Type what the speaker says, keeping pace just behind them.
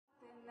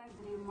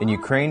In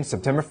Ukraine,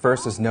 September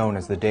 1st is known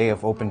as the Day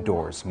of Open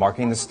Doors,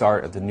 marking the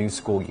start of the new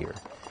school year.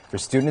 For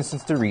students in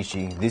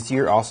Starychi, this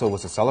year also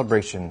was a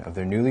celebration of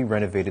their newly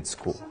renovated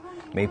school,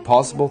 made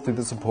possible through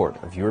the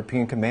support of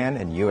European Command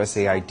and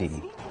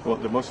USAID. Well,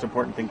 the most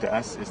important thing to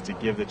us is to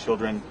give the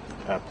children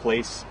a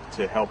place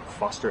to help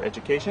foster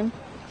education.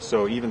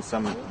 So even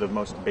some of the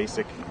most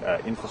basic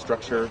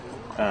infrastructure,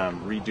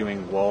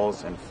 redoing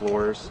walls and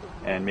floors,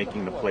 and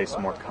making the place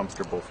more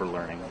comfortable for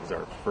learning is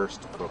our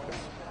first focus.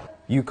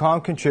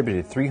 UConn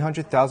contributed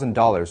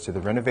 $300,000 to the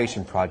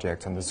renovation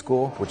project on the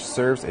school, which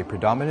serves a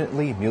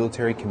predominantly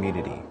military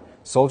community.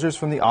 Soldiers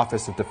from the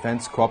Office of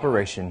Defense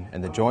Cooperation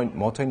and the Joint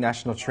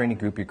Multinational Training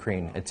Group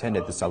Ukraine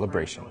attended the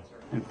celebration.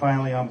 And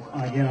finally,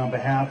 again, on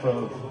behalf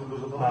of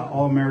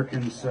all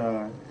Americans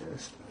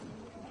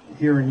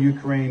here in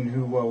Ukraine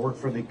who work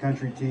for the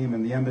country team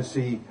and the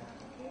embassy,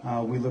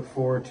 we look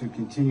forward to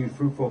continued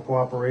fruitful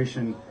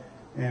cooperation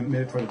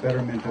and for the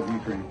betterment of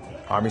Ukraine.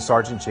 Army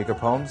Sergeant Jacob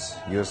Holmes,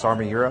 U.S.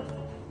 Army Europe,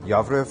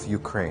 Yavrev,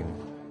 Ukraine.